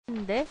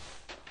했는데?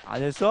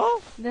 안 했어?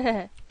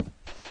 네.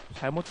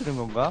 잘못 들은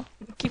건가?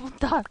 기분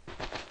탓.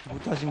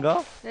 못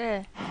하신가?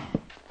 네.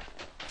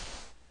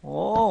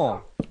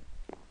 어,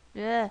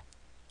 네.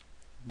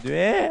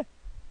 뇌?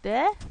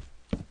 네?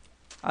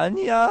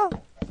 아니야.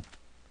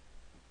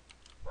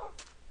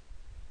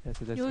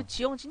 됐어, 됐어. 요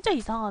지형 진짜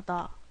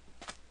이상하다.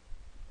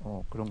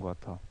 그런 것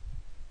같아.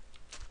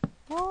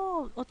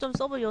 어쩜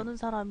서버 여는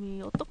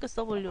사람이 어떻게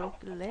서버를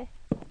열었길래?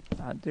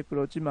 나한테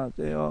그러지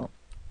마세요.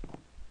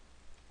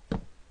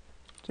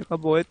 제가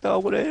뭐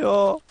했다고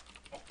그래요?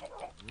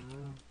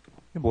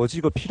 이거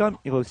뭐지?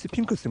 이거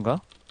스핑크스인가?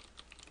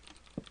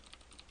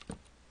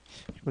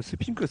 이거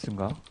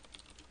스핑크스인가?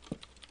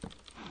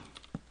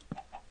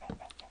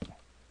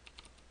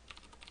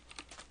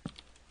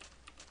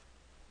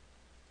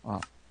 아.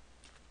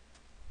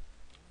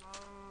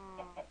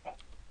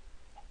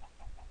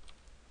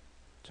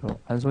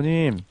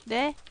 안소님,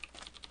 네?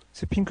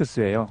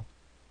 스핑크스예요.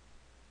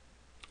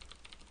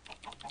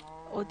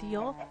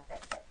 어디요?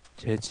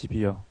 제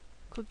집이요.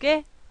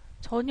 그게?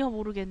 전혀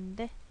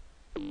모르겠는데.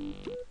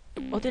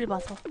 어딜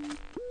봐서.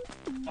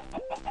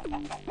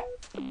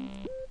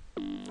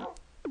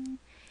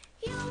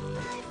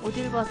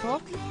 어딜 봐서?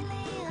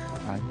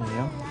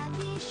 아니에요?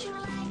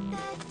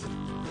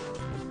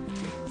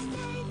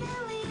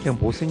 그냥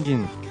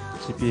못생긴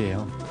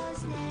집이에요.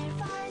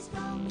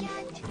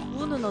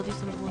 문은 어디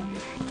있어, 문?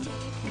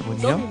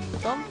 문이요?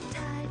 무덤?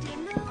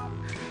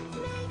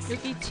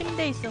 여기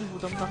침대 있으면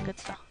무덤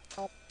같겠다.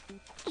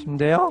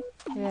 침대요?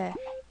 예.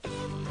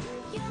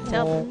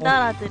 제가 어,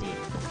 문달 아들이.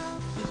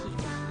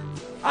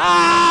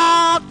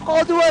 아,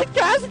 어두워,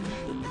 가스!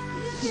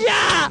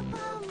 야!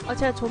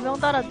 제가 조명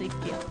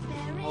달아드릴게요.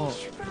 어.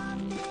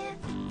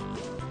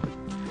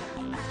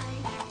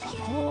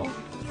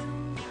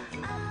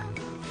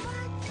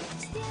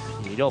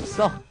 필요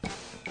없어.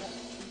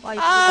 와,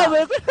 이쁘다.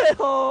 왜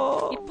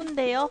그래요?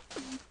 이쁜데요?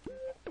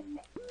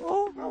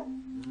 어?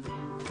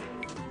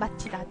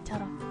 마치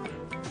나처럼.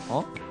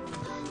 어?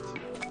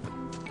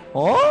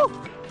 어?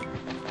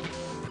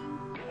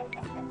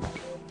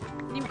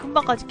 님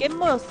금방까지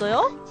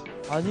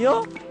깻모였어요?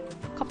 아니요?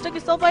 갑자기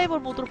서바이벌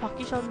모드로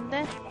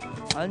바뀌셨는데?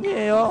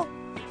 아니에요.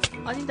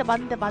 아닌데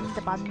맞는데.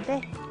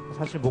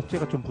 사실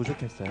목재가 좀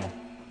부족했어요.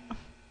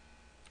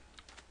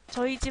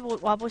 저희 집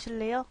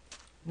와보실래요?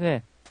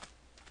 네.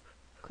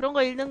 그런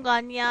거 읽는 거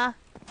아니야.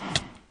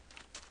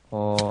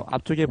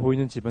 앞쪽에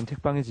보이는 집은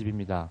택방의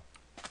집입니다.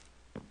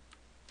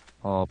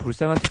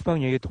 불쌍한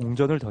택방이에게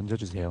동전을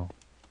던져주세요.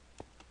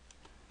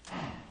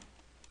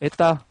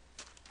 했다.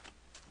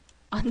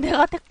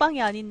 내가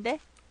택방이 아닌데?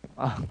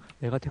 아,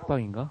 내가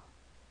택방인가?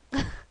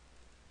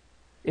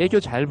 애교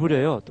잘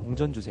부려요.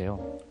 동전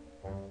주세요.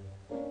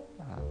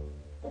 아.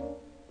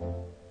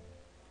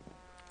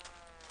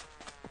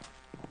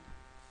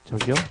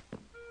 저기요?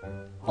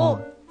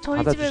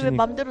 저희 집에 왜 받아주시니-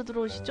 맘대로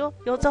들어오시죠?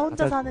 여자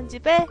혼자 받아- 사는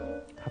집에?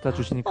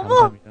 닫아주시니 어머!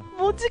 감사합니다.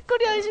 뭐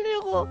짓거리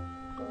하시려고?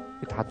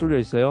 다 뚫려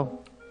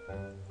있어요.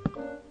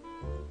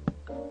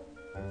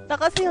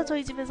 나가세요,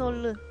 저희 집에서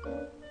얼른.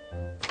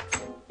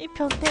 이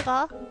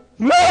변태가.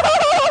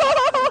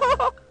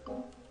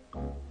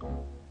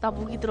 나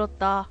무기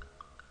들었다.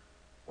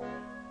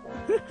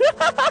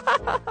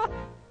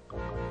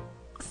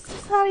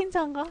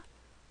 살인자인가?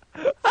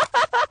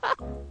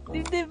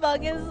 님들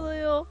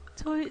망했어요.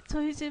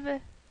 저희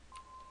집에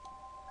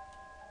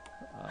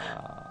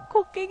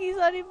곡괭이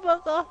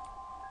살인마가.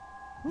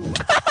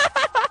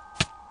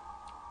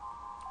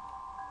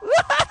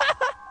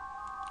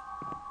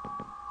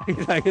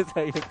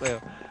 알겠어요.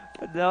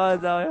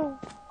 나와요.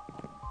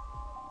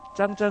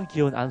 짱짱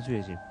귀여운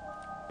안수의 집.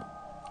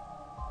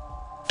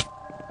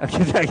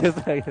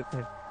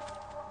 알겠어요.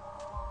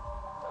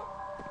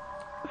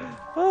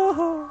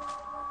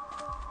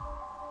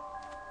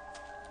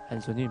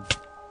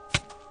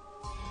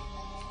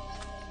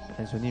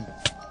 안소님.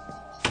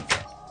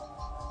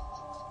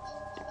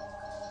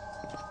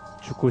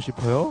 죽고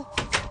싶어요?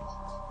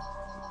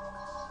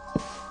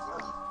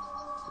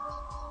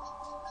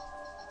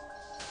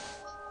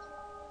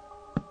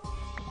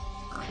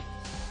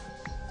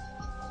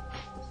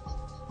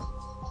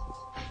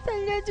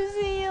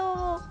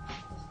 살려주세요.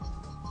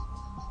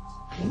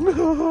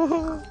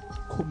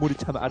 콧물이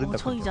참 아름답다.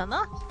 멍청이잖아?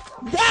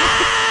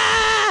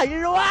 야!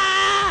 일로 와!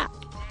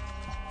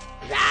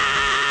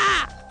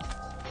 야!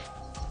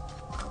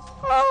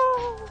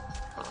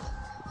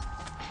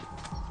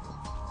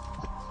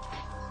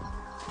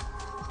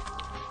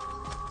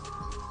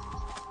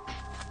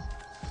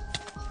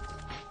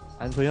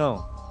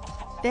 안소영.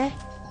 네?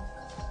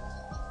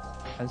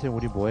 안소영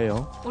우리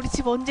뭐해요? 우리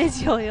집 언제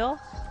지어요?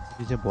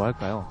 이제 뭐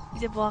할까요?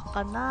 이제 뭐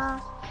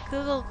할까나?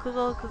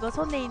 그거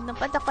손에 있는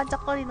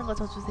반짝반짝거리는 거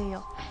저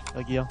주세요.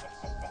 여기요.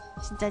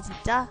 진짜?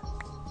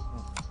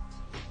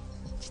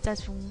 진짜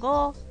준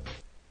거?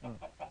 응.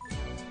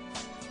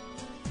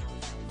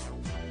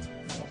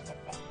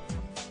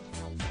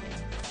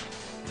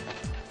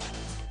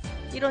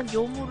 이런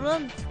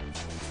요물은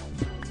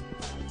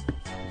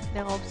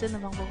내가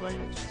없애는 방법을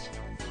알려주지.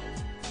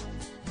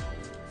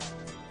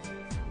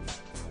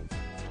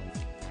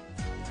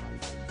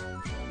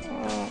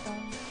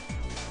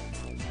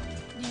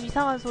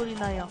 이상한 소리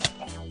나요.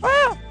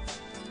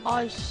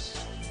 아이씨.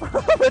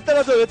 왜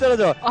떨어져? 왜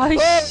떨어져?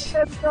 아이씨.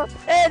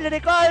 엘리리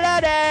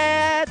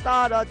꼴레리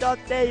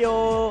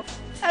떨어졌대요.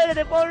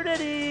 엘리리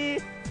꼴레리.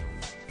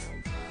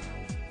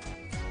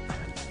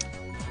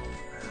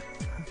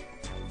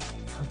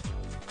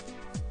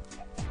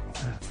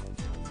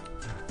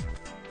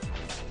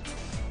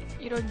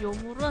 이런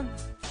요물은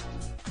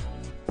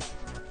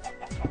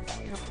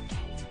이렇게.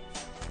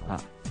 아.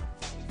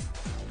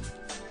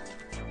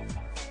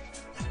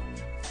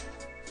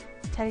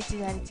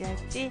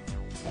 잘했지.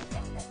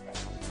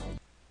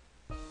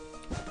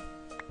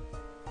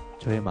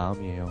 저의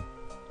마음이에요.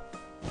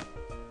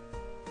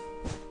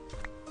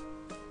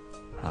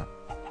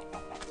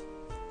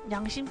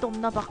 양심도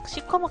없나 막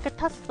시커멓게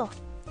탔어.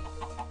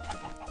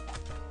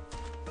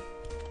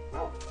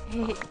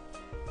 헤헤.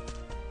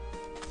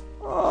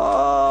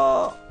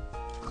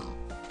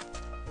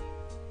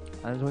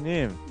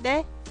 안소님,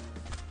 네?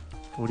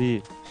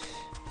 우리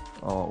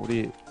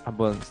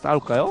한번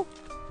싸울까요?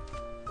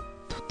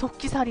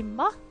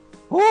 도끼살인마?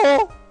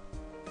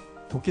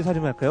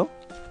 도끼살인 할까요?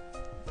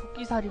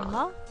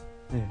 도끼살인마?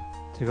 네,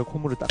 제가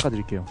콧물을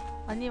닦아드릴게요.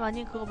 아니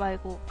그거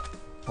말고.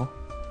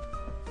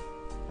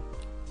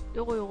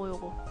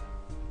 요거.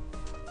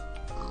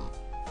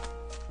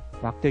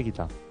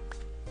 막대기다.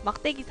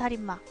 막대기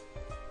살인마.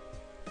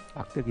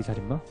 막대기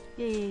살인마?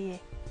 예.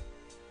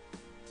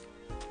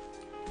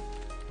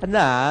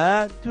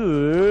 하나,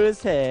 둘,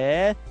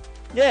 셋.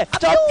 예,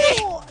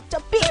 점핑!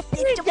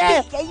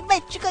 야 임마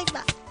죽어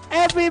임마.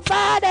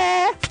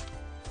 everybody!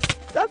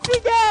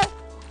 점핑!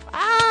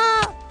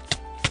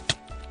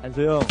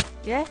 안소영,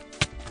 예?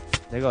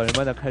 내가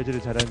얼마나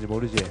칼질을 잘하는지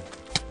모르지?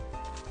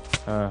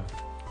 내가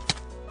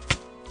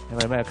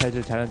얼마나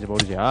칼질을 잘하는지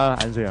모르지?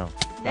 안소영.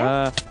 네?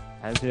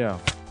 안소영.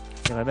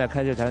 내가 얼마나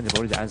칼질을 잘하는지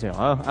모르지?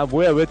 안소영.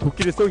 뭐야, 왜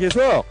도끼를 쏘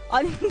계속?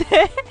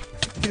 아닌데?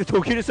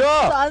 도끼를 쏘!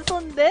 저 안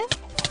쏜데?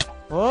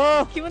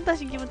 기분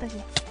탓인.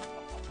 야,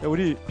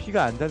 우리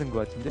피가 안 다는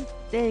것 같은데?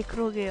 네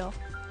그러게요.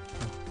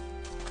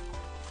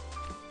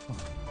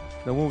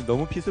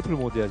 너무 피스풀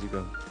모드야,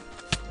 지금.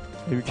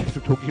 여기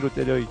계속 도끼로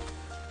때려.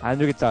 안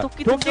되겠다.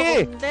 도끼 든 적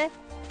없는데?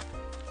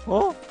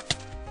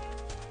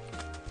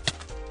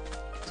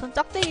 전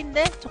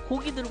짝대기인데? 저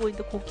고기 들고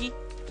있는데 고기?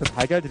 저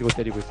달걀 들고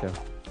때리고 있어요.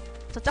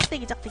 저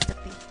짝대기. 저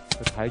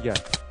달걀.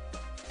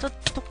 저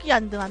도끼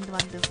안 듬.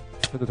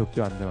 저도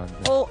도끼 안 돼.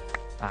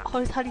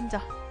 헐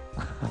살인자.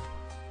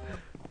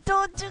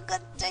 또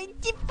죽었죠 이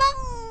찌빵.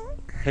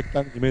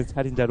 백방님은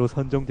살인자로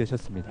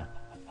선정되셨습니다.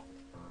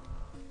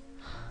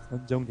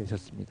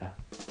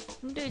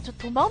 근데 저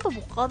도망도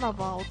못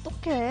가나봐.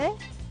 어떡해?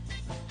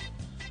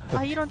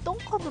 이런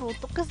똥컨으로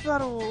어떻게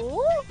살아?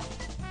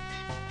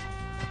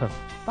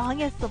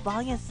 망했어.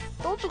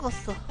 또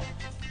죽었어.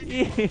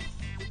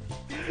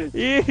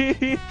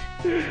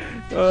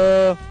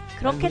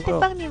 그렇게 안소영.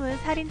 택방님은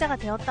살인자가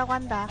되었다고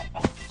한다.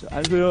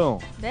 안소영.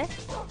 네?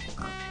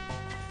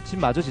 집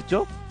맞아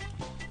짓죠?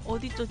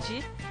 어디죠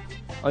집?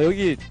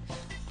 여기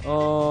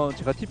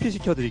제가 TP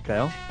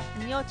시켜드릴까요?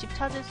 아니요 집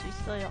찾을 수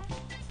있어요.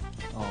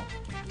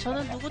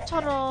 저는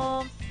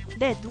누구처럼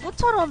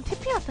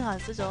TP 같은 거 안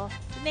쓰죠.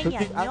 쭈냉이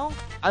그렇게- 안녕?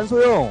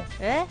 안소영.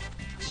 예?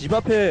 집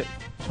앞에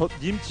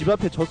님 집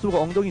앞에 젖소가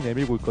엉덩이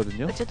내밀고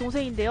있거든요. 제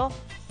동생인데요.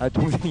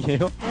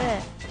 동생이에요?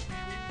 네.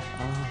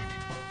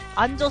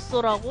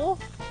 안졌소라고?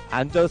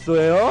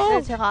 안젖소예요?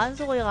 네 제가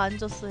안소고얘가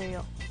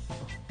안졌소예요.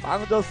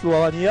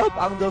 빵젖소 아니야?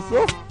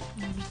 빵젖소?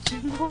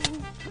 미친놈.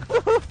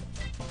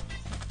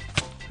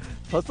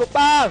 젖소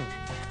빵!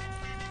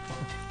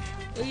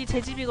 여기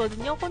제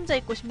집이거든요. 혼자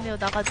있고 싶네요.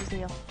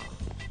 나가주세요.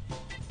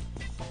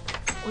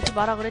 오지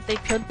마라 그랬다 이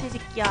변태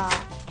새끼야.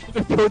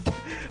 변태.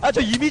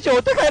 저 이미지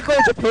어떡할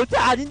거예요? 저 변태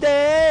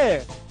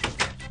아닌데.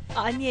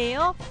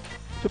 아니에요?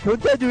 저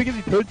변태 아니고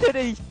여기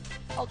변태래.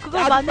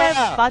 그걸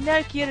아줌마!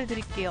 만회할 기회를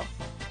드릴게요.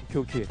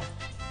 오케이.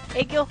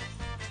 애교.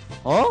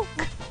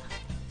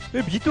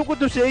 왜 밑도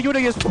끝도 없이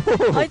애교를 했어?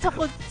 아니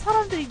자꾸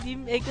사람들이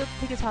님 애교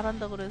되게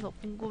잘한다 그래서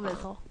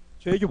궁금해서.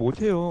 저 애교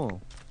못해요.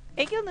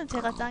 애교는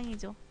제가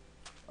짱이죠.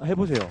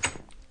 해보세요.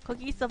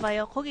 거기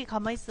있어봐요. 거기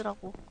가만히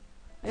있으라고.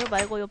 요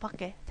말고 요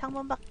밖에.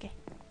 창문 밖에.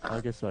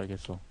 알겠어.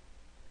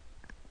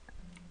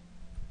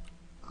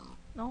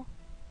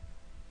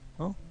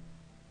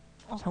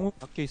 창문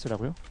밖에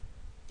있으라고요?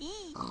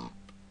 이.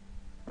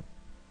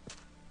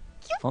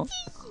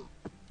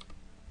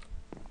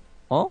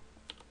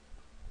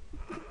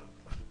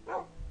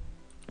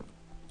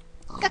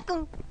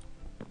 까꿍.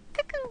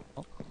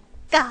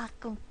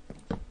 까꿍.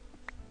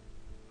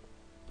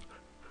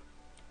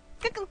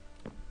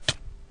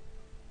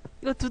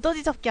 이거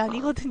두더지 잡기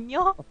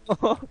아니거든요?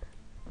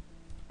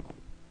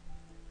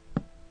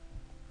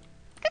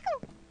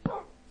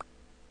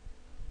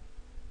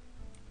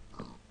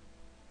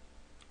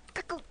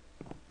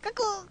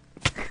 까꿍.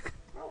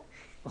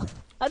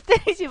 안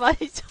때리지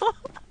마시죠.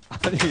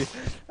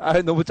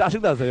 아니 너무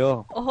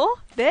짜증나서요.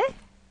 네?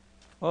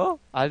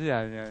 아니.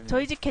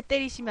 저희 집 개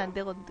때리시면 안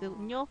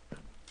되거든요.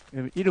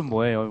 이름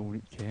뭐예요,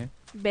 우리 개?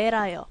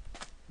 메라요.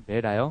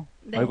 메라요?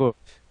 네. 아이고.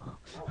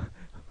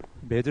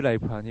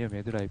 매드라이프 아니에요?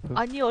 매드라이프?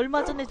 아니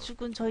얼마 전에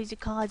죽은 저희 집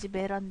강아지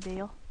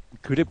메란데요.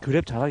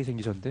 그랩 잘하게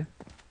생기셨는데?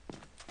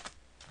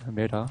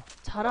 메라.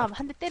 잘함.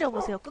 한 대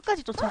때려보세요.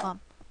 끝까지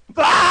쫓아감.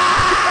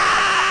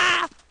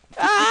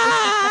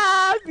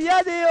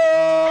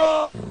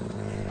 미안해요.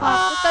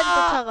 끝까지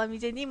쫓아감.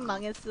 이제 님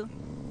망했음.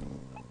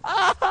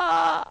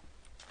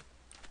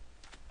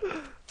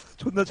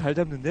 존나 잘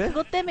잡는데?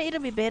 그것 때문에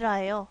이름이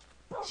메라예요.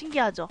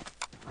 신기하죠?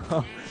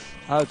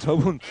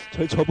 저분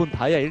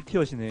다이아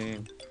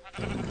 1티어시네.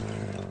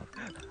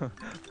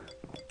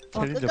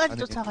 끝까지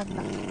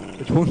쫓아간다.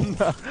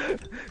 존나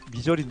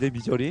미저리인데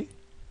미저리?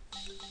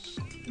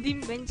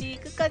 님 왠지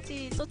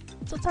끝까지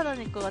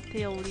쫓아다닐 것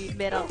같아요. 우리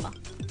메라가.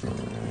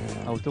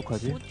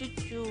 어떡하지?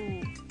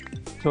 우쭈쭈.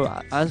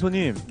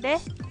 안소님. 네?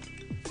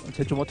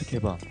 쟤 좀 어떻게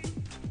해봐.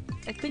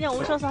 그냥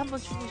오셔서 한번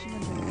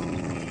죽으시면 돼요.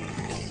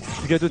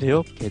 죽여도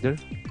돼요? 걔들?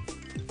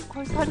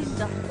 거의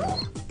살인자.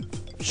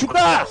 죽어!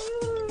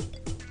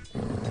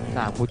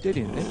 나 못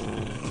때리는데?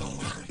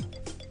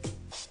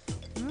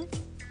 응?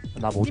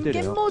 나 못 님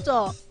때려요.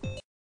 깻모죠?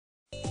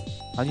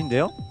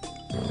 아닌데요?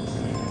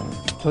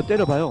 저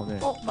때려봐요 오늘.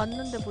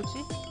 맞는데 뭐지?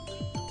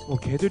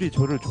 걔들이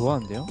저를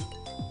좋아한대요?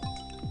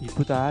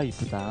 이쁘다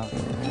이쁘다.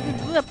 이게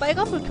눈에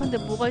빨간불 켰는데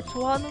뭐가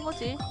좋아하는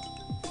거지?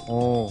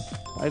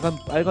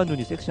 빨간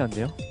눈이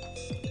섹시한데요?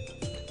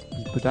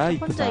 이쁘다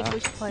이쁘다. 혼자 있고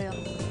싶어요.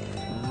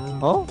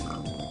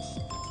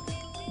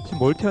 지금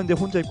멀티한데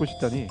혼자 있고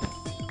싶다니.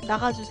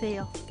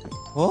 나가주세요.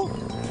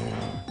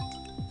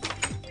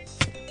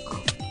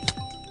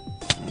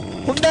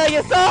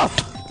 혼나야겠어!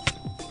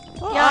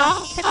 야,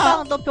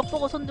 택방 너 벽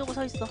보고 손 들고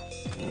서 있어.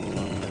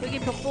 여기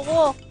벽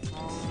보고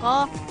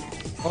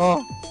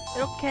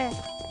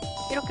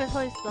이렇게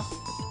서 있어.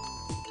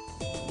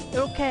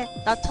 이렇게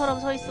나처럼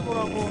서 있어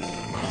보라고.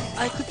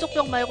 아니 그쪽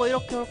벽 말고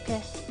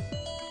이렇게.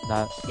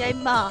 야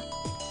임마.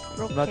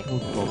 이렇게.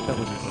 스마트폰가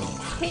없다고 지금.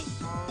 헤이.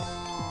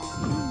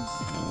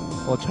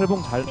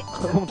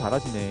 철봉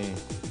잘하시네.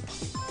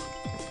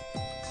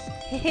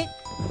 헤헤.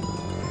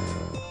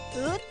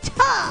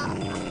 으차.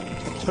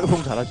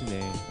 철봉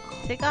잘하시네.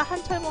 제가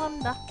한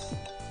철봉합니다.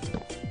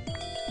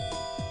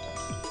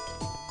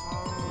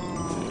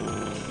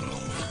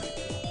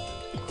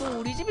 그거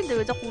우리 집인데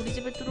왜 자꾸 우리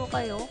집에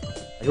들어가요?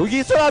 여기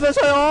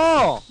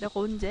있어라면서요! 내가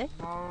언제?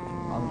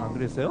 안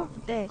그랬어요?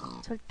 네,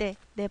 절대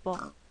네버.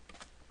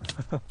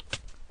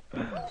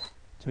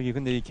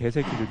 근데 이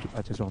개새끼들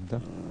죄송합니다.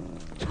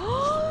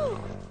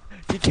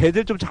 이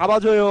개들 좀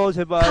잡아줘요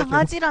제발.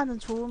 강아지라는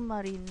좋은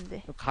말이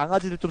있는데.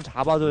 강아지들 좀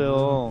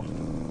잡아줘요.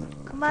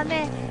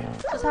 그만해.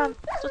 저 사람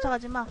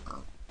쫓아가지 마.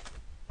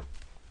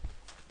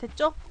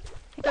 됐죠?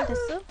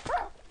 해결됐음?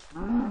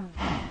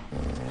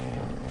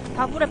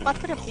 다 물에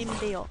빠뜨려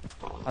삐는데요.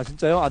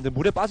 진짜요? 근데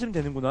물에 빠지면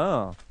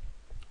되는구나.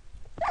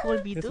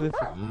 그걸 믿음?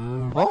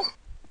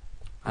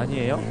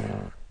 아니에요?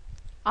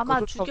 아마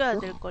그거 죽여야 쫓아왔어?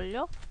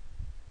 될걸요?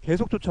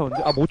 계속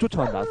쫓아오는데? 못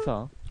쫓아왔나?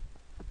 아싸.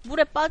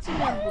 물에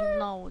빠지면 못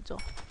나오죠.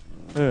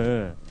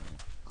 예.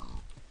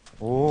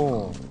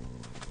 오,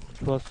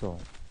 좋았어.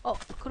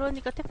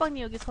 그러니까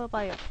택방님 여기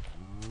서봐요.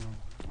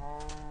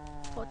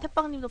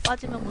 택방님도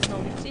빠지면 못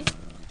나오겠지?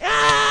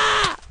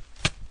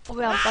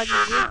 왜 안 빠지지?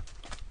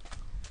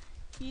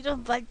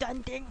 이런 말도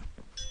안 돼.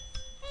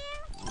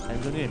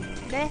 안소님.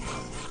 네?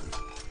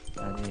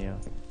 아니에요.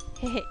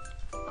 헤헤.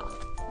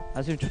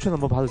 안소님 추천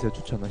한번 받으세요.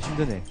 추천.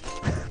 힘드네.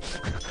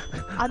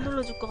 안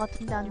눌러줄 것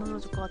같은데, 안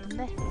눌러줄 것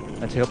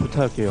같은데? 제가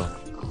부탁할게요.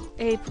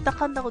 에이,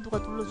 부탁한다고 누가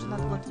눌러주나?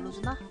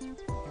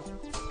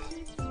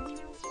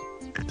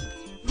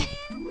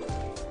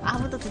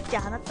 아무도 듣지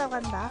않았다고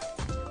한다.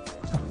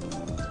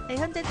 네,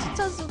 현재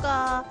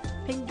추천수가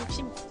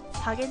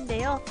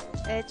 164개인데요.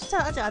 네,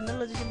 추천 아직 안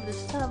눌러주신 분들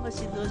추천 한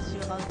번씩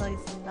눌러주시면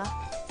감사하겠습니다.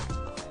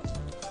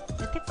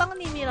 네,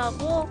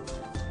 택방님이라고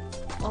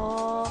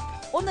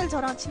오늘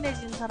저랑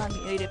친해진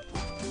사람이에요. 이래프.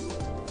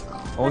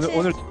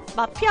 오늘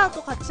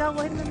마피아도 같이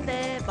하고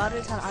했는데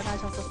말을 잘 안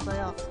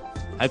하셨었어요.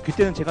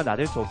 그때는 제가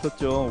나댈 수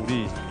없었죠.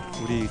 우리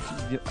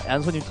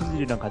안소님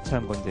팀들이랑 같이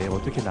한 건데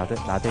어떻게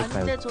나댈까요?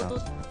 근데 진짜? 저도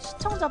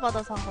시청자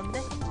받아서 한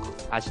건데.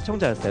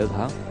 시청자였어요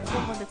다?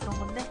 그런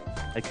건데.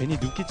 괜히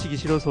눈끼치기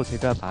싫어서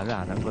제가 말을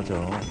안 한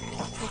거죠.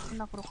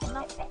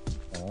 그렇구나.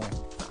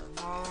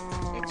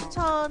 네,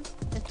 추천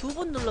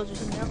 2분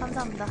눌러주셨네요.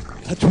 감사합니다.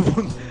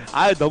 2분?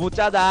 너무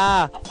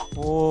짜다.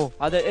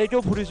 네,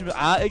 애교 부리시면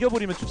애교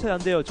부리면 추천 안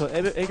돼요. 저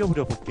애교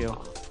부려 볼게요.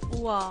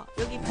 우와,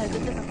 여기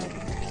밝은 데서 밝은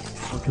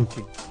데.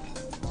 오케이.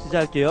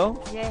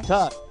 시작할게요. 예.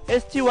 자,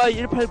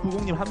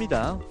 STY1890님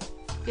합니다.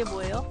 이게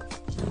뭐예요?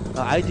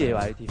 아이디예요,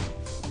 아이디.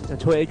 자,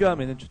 저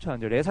애교하면은 추천 안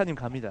돼요. 레사님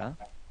갑니다.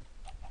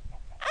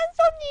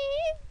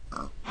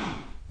 안소님!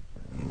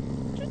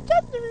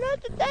 추천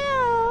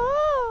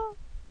눌러주세요!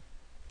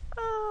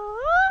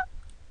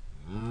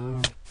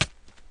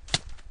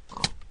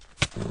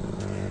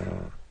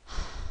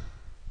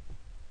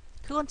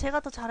 그건 제가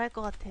더 잘할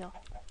것 같아요.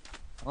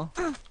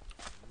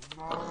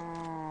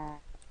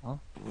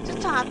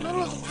 추천 안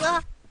눌러줄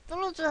거야?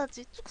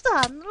 눌러줘야지. 추천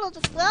안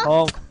눌러줄 거야?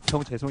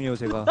 형 죄송해요,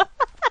 제가.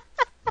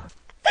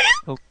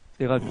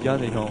 내가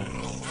미안해, 형.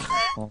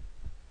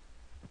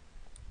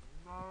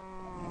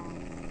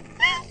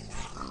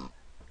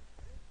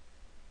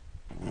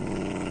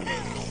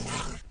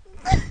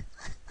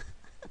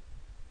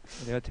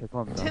 내가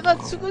죄송합니다. 제가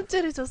죽은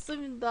죄를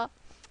졌습니다.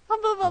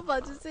 한 번만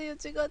봐주세요.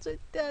 제가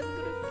절대 안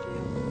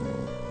그럴게요.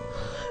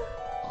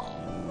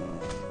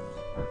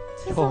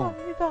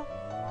 죄송합니다.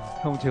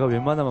 형 제가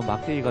웬만하면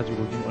막대기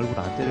가지고 님 얼굴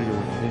안 때리려고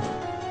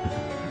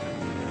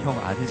했는데 형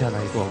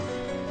아니잖아 이거.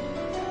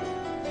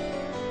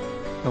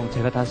 형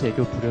제가 다시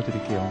애교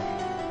부려드릴게요.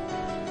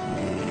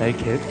 나의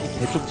개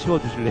좀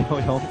치워주실래요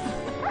형?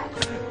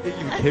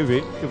 이거 개 왜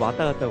이렇게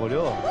왔다 갔다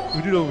거려?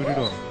 으르렁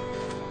으르렁.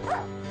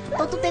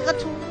 너도 내가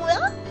좋은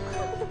거야?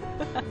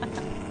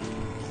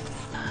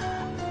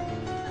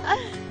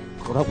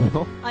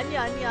 뭐라고요? 아니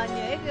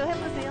애교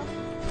해보세요.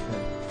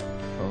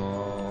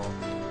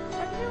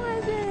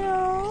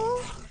 안녕하세요.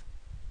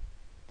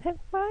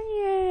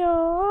 택방이에요.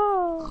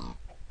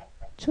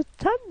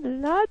 추천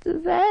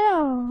눌러주세요.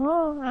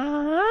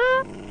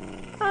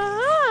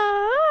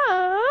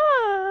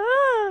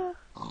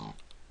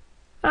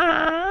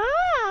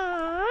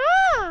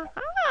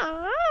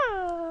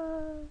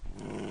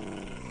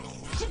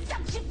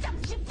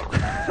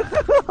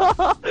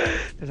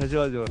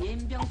 잠시만요.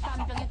 연병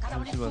땀병에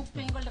가라버린 잠시만.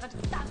 독병이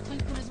걸려가지고 딱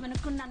끊어지면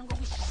끝나는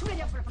거고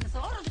슈베리 앞을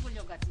하면서 얼어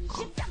죽으려가지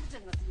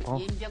십장생 같은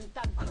연병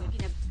땀병에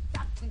그냥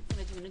딱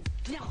끊어지면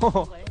그냥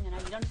죽는 거야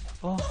이런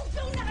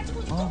똥병 나가지고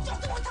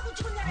걱정도 못하고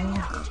죽은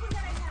나라냐 죽은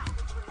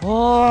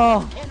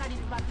나라냐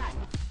개나리를 봤나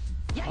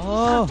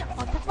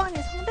택방이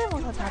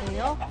성대모사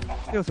잘해요?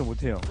 헤어서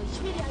못해요.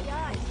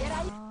 시베리아야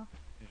얘라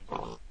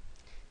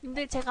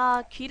근데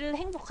제가 귀를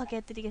행복하게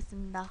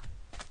해드리겠습니다.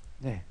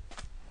 네.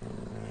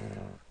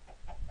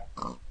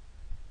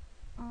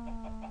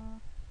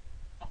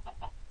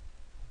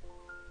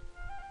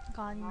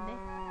 이거 아닌데?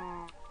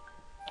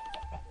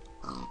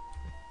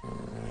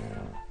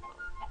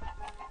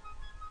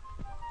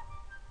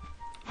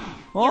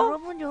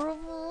 여러분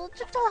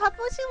추천 한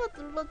번씩만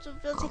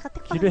눌러주면 제가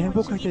귀를 택방님을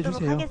행복하게 죽이도록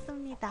해주세요.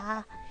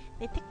 하겠습니다.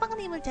 네,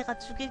 택방님을 제가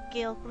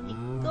죽일게요.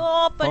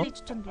 그러니까 빨리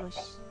추천 눌러.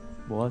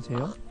 뭐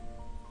하세요?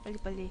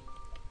 빨리.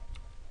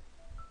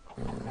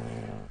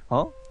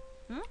 어?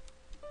 응?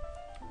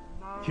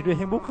 귀를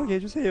행복하게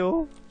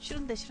해주세요.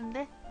 싫은데?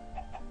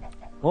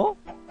 어?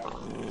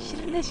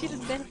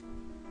 싫은데?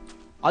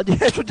 아니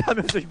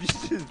해준다면서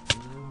미친.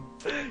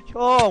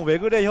 형 왜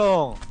그래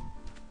형?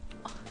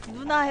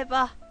 누나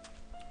해봐.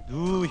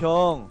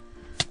 형.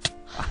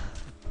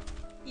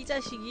 이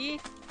자식이.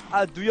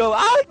 누형.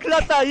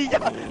 큰일났다. 이제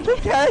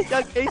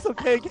야 계속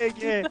개.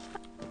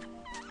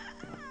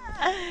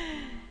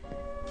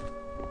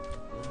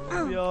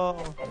 누형.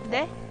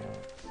 네?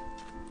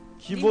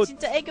 기모. 님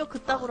진짜 애교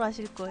그따구로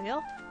하실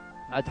거예요?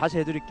 다시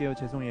해드릴게요.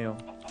 죄송해요.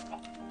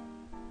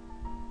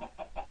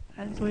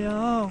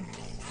 안소영.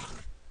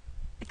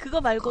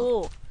 그거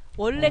말고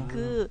원래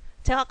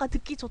제가 아까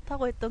듣기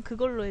좋다고 했던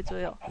그걸로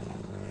해줘요.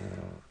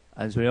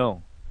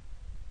 안소영.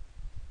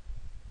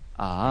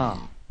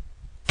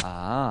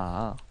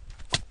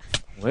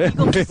 왜?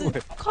 이거 무슨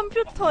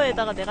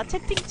컴퓨터에다가 내가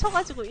채팅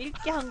쳐가지고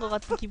읽게 한 것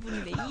같은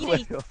기분이네. 이래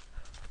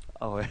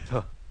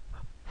왜요?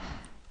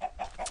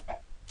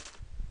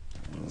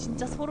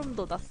 진짜 소름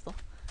돋았어.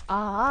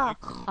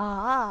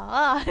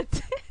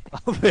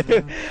 왜?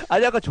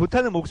 아니 아까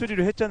좋다는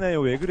목소리로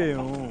했잖아요. 왜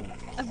그래요?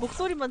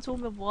 목소리만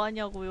좋으면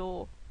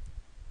뭐하냐고요.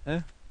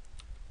 에?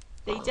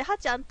 네, 이제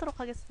하지 않도록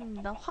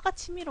하겠습니다. 화가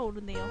치밀어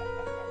오르네요.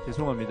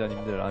 죄송합니다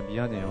님들.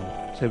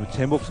 미안해요.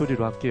 제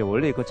목소리로 할게요.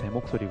 원래 이거 제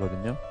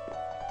목소리거든요.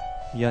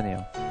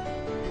 미안해요.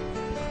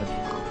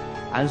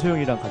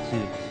 안소영이랑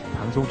같이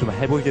방송 좀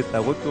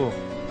해보겠다고 또.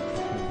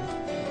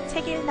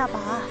 책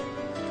읽나봐.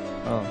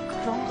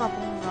 그런가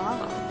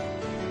뭔가.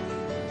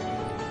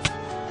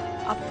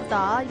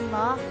 아프다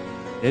임마.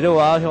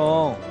 내려와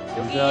형.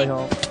 여기. 여기야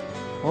형.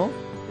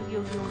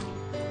 여기.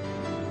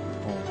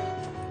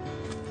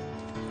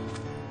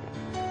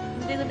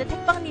 근데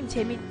택방님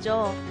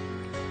재밌죠?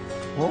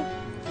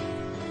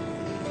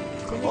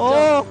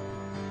 재밌죠?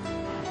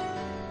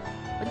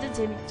 완전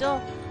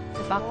재밌죠?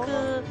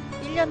 마크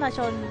 1년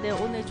하셨는데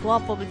오늘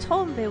조합법을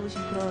처음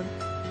배우신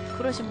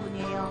그러신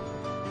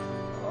분이에요.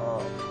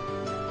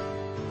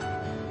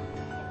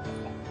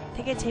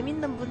 되게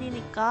재밌는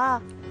분이니까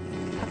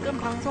가끔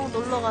방송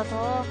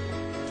놀러가서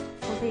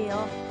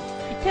보세요.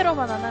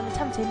 비테러만 안 하면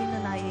참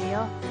재밌는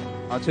아이예요.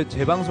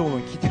 제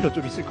방송은 기대로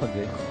좀 있을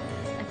건데.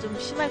 좀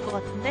심할 것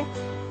같은데?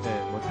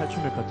 네, 뭐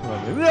탈출맵 같은 거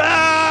하면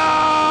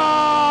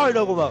으아!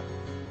 이러고 막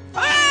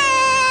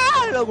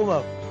이러고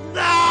막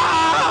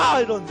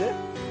이러는데?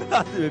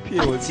 왜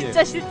피해요? 왜 피해?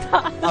 진짜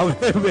싫다.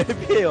 왜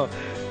피해요?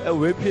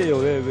 왜 피해요?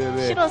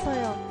 왜?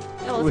 싫어서요.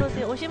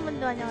 어서오세요. 오신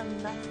분들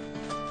환영합니다.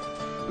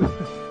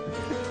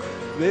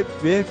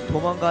 왜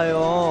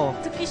도망가요?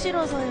 듣기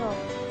싫어서요.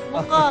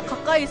 뭔가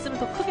가까이 있으면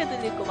더 크게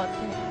들릴 것 같아.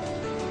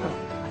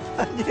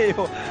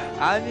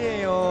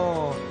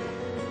 아니에요.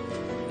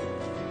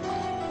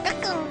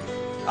 까꿍.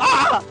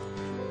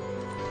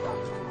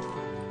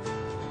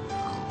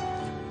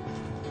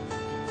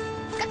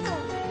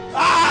 까꿍.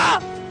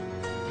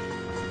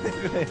 왜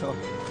그래요?